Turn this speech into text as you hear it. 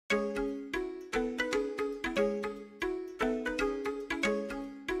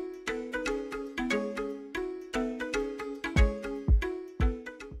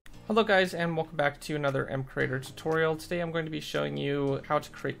Hello guys, and welcome back to another MCreator tutorial. Today I'm going to be showing you how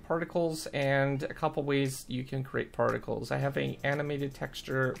to create particles and a couple ways you can create particles. I have an animated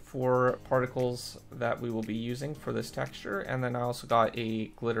texture for particles that we will be using for this texture, and then I also got a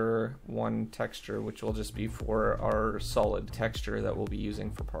glitter 1 texture which will just be for our solid texture that we'll be using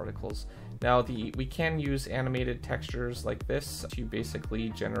for particles. Now we can use animated textures like this to basically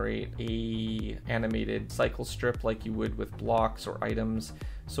generate a animated cycle strip like you would with blocks or items.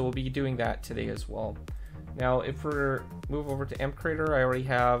 So we'll be doing that today as well. Now if we move over to MCreator, I already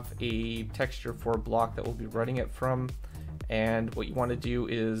have a texture for a block that we'll be running it from. And what you want to do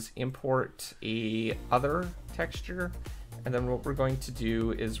is import a other texture. And then what we're going to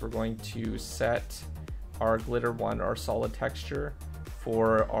do is we're going to set our glitter 1, our solid texture,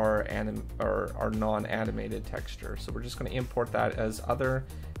 for our non-animated texture. So we're just going to import that as other.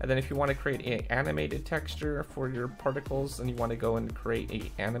 And then if you want to create an animated texture for your particles, then you want to go and create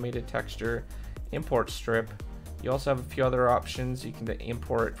an animated texture, import strip. You also have a few other options. You can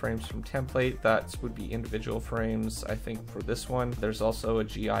import frames from template. That would be individual frames. I think for this one, there's also a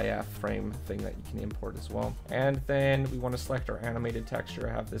GIF frame thing that you can import as well. And then we want to select our animated texture.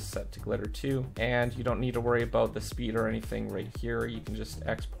 I have this set to glitter 2, and you don't need to worry about the speed or anything right here. You can just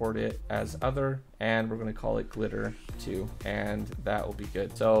export it as other, and we're going to call it glitter 2, and that will be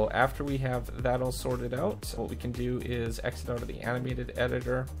good. So after we have that all sorted out, what we can do is exit out of the animated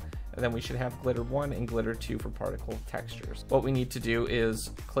editor. And then we should have glitter 1 and glitter 2 for particle textures. What we need to do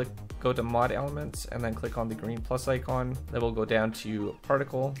is go to mod elements and then click on the green plus icon. Then we'll go down to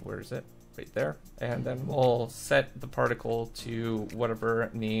particle. Where is it? Right there. And then we'll set the particle to whatever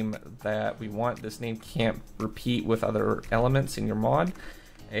name that we want. This name can't repeat with other elements in your mod.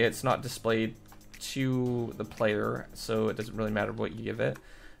 It's not displayed to the player, so it doesn't really matter what you give it.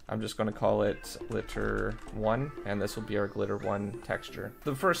 I'm just going to call it glitter 1, and this will be our glitter 1 texture.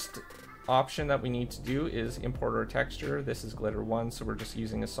 The first option that we need to do is import our texture. This is glitter 1, so we're just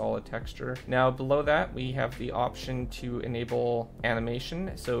using a solid texture. Now below that we have the option to enable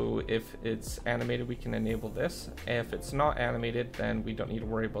animation. So if it's animated, we can enable this. If it's not animated, then we don't need to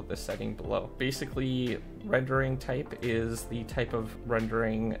worry about this setting below. Basically, rendering type is the type of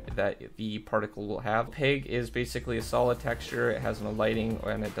rendering that the particle will have. Peg is basically a solid texture. It has no lighting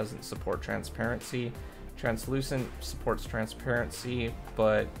and it doesn't support transparency. Translucent supports transparency,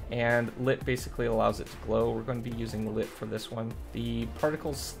 and lit basically allows it to glow. We're going to be using lit for this one. The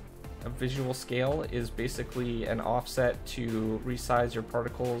particles visual scale is basically an offset to resize your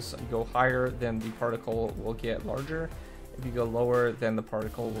particles. You go higher, then the particle will get larger. If you go lower, then the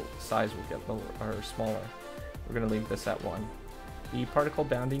particle size will get lower or smaller. We're going to leave this at 1. The particle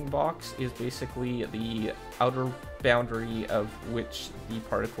bounding box is basically the outer boundary of which the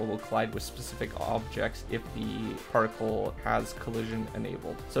particle will collide with specific objects if the particle has collision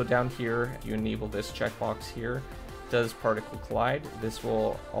enabled. So down here, you enable this checkbox here. Does particle collide? This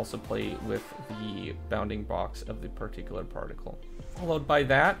will also play with the bounding box of the particular particle. Followed by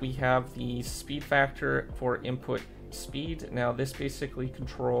that, we have the speed factor for input speed. Now this basically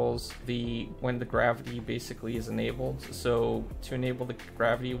controls when the gravity basically is enabled. So to enable the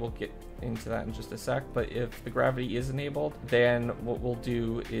gravity, we'll get into that in just a sec, but if the gravity is enabled, then what we'll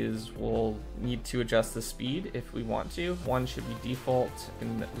do is we'll need to adjust the speed if we want to. 1 should be default,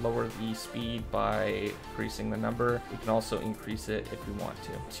 and lower the speed by increasing the number. We can also increase it if we want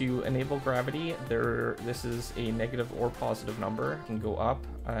to. To enable gravity, this is a negative or positive number. It can go up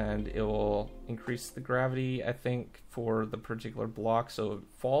and it will increase the gravity, I think, for the particular block, so it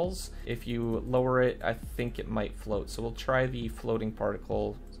falls. If you lower it, I think it might float. So we'll try the floating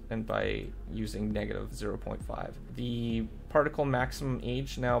particle, and by using negative 0.5. The particle maximum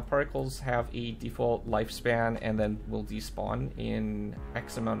age. Now particles have a default lifespan and then will despawn in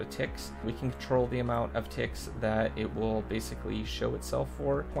X amount of ticks. We can control the amount of ticks that it will basically show itself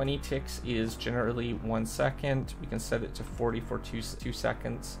for. 20 ticks is generally 1 second. We can set it to 40 for 2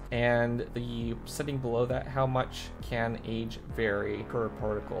 seconds. And the setting below that, how much can age vary per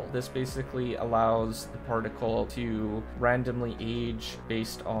particle. This basically allows the particle to randomly age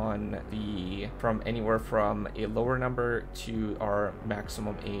based on from anywhere from a lower number to our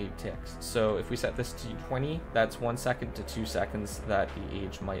maximum age ticks. So if we set this to 20, that's 1 second to 2 seconds that the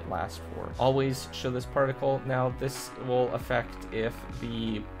age might last for. Always show this particle. Now this will affect if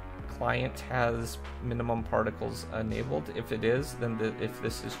the client has minimum particles enabled. If it is, then if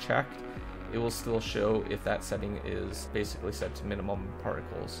this is checked, it will still show if that setting is basically set to minimum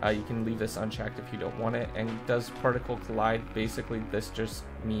particles. You can leave this unchecked if you don't want it. And does particle collide? Basically this just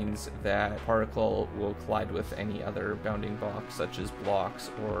means that particle will collide with any other bounding box, such as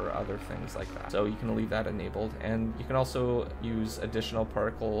blocks or other things like that. So you can leave that enabled, and you can also use additional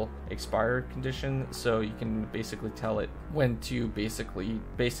particle expire condition, so you can basically tell it when to basically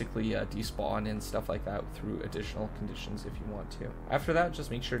despawn and stuff like that through additional conditions if you want to. After that,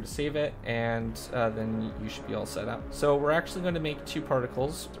 just make sure to save it, and then you should be all set up. So we're actually going to make 2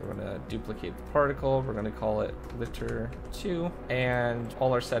 particles. So we're going to duplicate the particle. We're going to call it glitter 2, and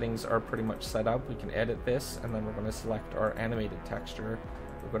all our settings are pretty much set up. We can edit this, and then we're going to select our animated texture.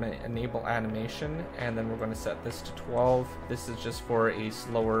 We're going to enable animation, and then we're going to set this to 12. This is just for a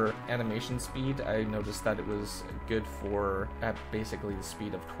slower animation speed. I noticed that it was good for at basically the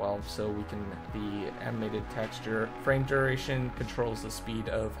speed of 12, so we can, the animated texture frame duration controls the speed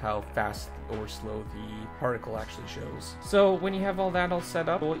of how fast or slow the particle actually shows. So when you have all that all set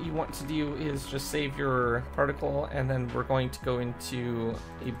up, what you want to do is just save your particle, and then we're going to go into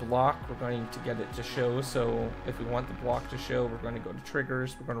a block. We're going to get it to show. So if we want the block to show, we're going to go to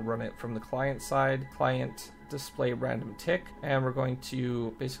triggers. We're going to run it from the client side, client display random tick, and we're going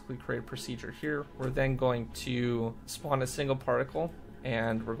to basically create a procedure here. We're then going to spawn a single particle,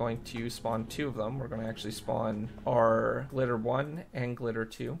 and we're going to spawn 2 of them. We're going to actually spawn our glitter 1 and glitter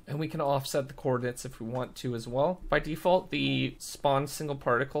 2, and we can offset the coordinates if we want to as well. By default, the spawn single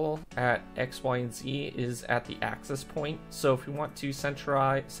particle at X, Y, and Z is at the axis point. So if we want to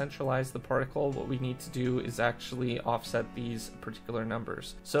centralize the particle, what we need to do is actually offset these particular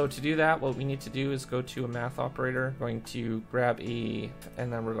numbers. So to do that, what we need to do is go to a math operator. We're going to grab and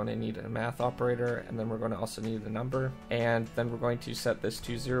then we're going to need a math operator, and then we're going to also need the number, and then we're going to set this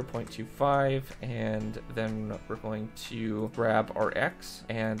to 0.25, and then we're going to grab our X,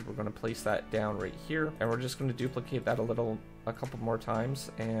 and we're going to place that down right here, and we're just going to duplicate that a couple more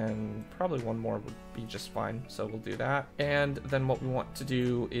times, and probably one more would be just fine, so we'll do that. And then what we want to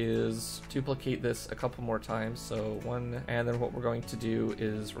do is duplicate this a couple more times, so 1, and then what we're going to do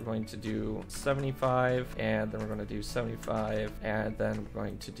is we're going to do 75, and then we're going to do 75, and then we're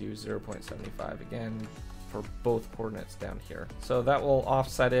going to do 0.75 again for both coordinates down here. So that will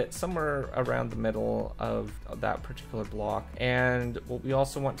offset it somewhere around the middle of that particular block. And what we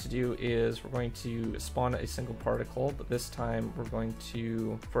also want to do is we're going to spawn a single particle, but this time we're going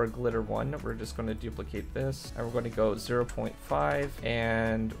to, for a glitter 1, we're just going to duplicate this, and we're going to go 0.5,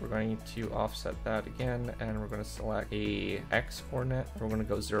 and we're going to offset that again, and we're going to select a X coordinate. We're going to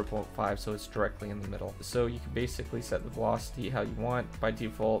go 0.5, so it's directly in the middle. So you can basically set the velocity how you want. By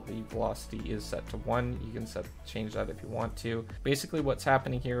default, the velocity is set to 1. You can change that if you want to. Basically what's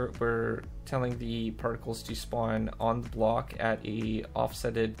happening here, we're telling the particles to spawn on the block at a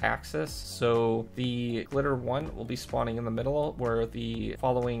offsetted axis. So the glitter 1 will be spawning in the middle, where the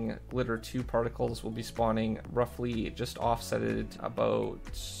following glitter 2 particles will be spawning roughly just offsetted about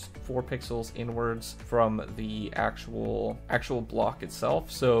 4 pixels inwards from the actual block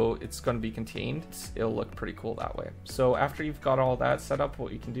itself, so it's going to be contained. It'll look pretty cool that way. So after you've got all that set up,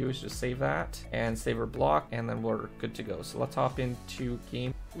 what you can do is just save that and save our block, and then we're good to go. So let's hop into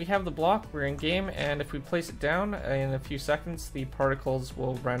game. We have the block, we're in game, and if we place it down in a few seconds, the particles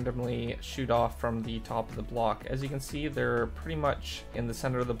will randomly shoot off from the top of the block. As you can see, they're pretty much in the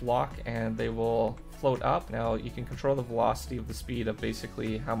center of the block, and they will float up. Now you can control the velocity of the speed of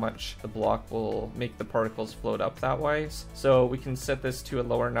basically how much the block will make the particles float up that way. So we can set this to a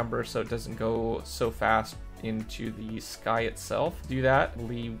lower number so it doesn't go so fast into the sky itself. To do that,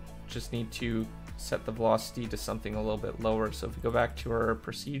 we just need to set the velocity to something a little bit lower. So if we go back to our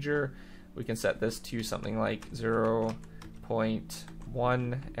procedure, we can set this to something like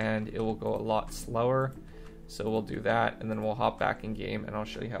 0.1, and it will go a lot slower. So we'll do that, and then we'll hop back in game, and I'll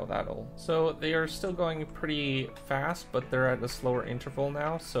show you how that'll. So they are still going pretty fast, but they're at a slower interval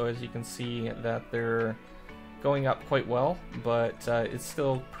now. So as you can see that they're going up quite well, but it's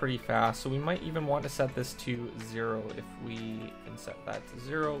still pretty fast. So we might even want to set this to 0. If we can set that to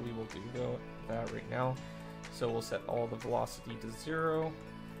 0, we will do that right now. So we'll set all the velocity to 0,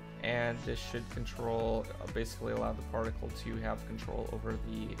 and this should control, basically allow the particle to have control over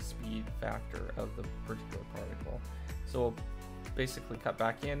the speed factor of the particular particle. So we'll basically cut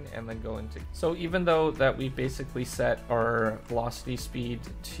back in and then go into. So even though that we basically set our velocity speed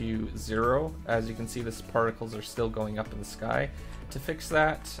to 0, as you can see, the particles are still going up in the sky. To fix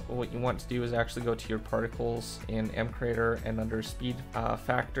that, what you want to do is actually go to your particles in MCreator, and under speed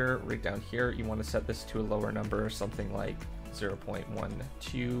factor right down here, you want to set this to a lower number, something like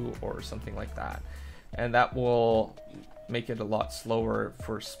 0.12 or something like that, and that will make it a lot slower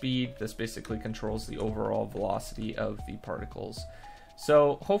for speed. This basically controls the overall velocity of the particles.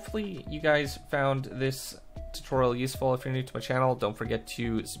 So hopefully you guys found this tutorial useful. If you're new to my channel, don't forget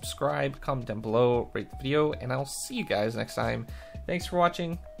to subscribe, comment down below, rate the video, and I'll see you guys next time. Thanks for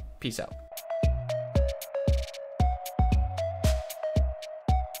watching. Peace out.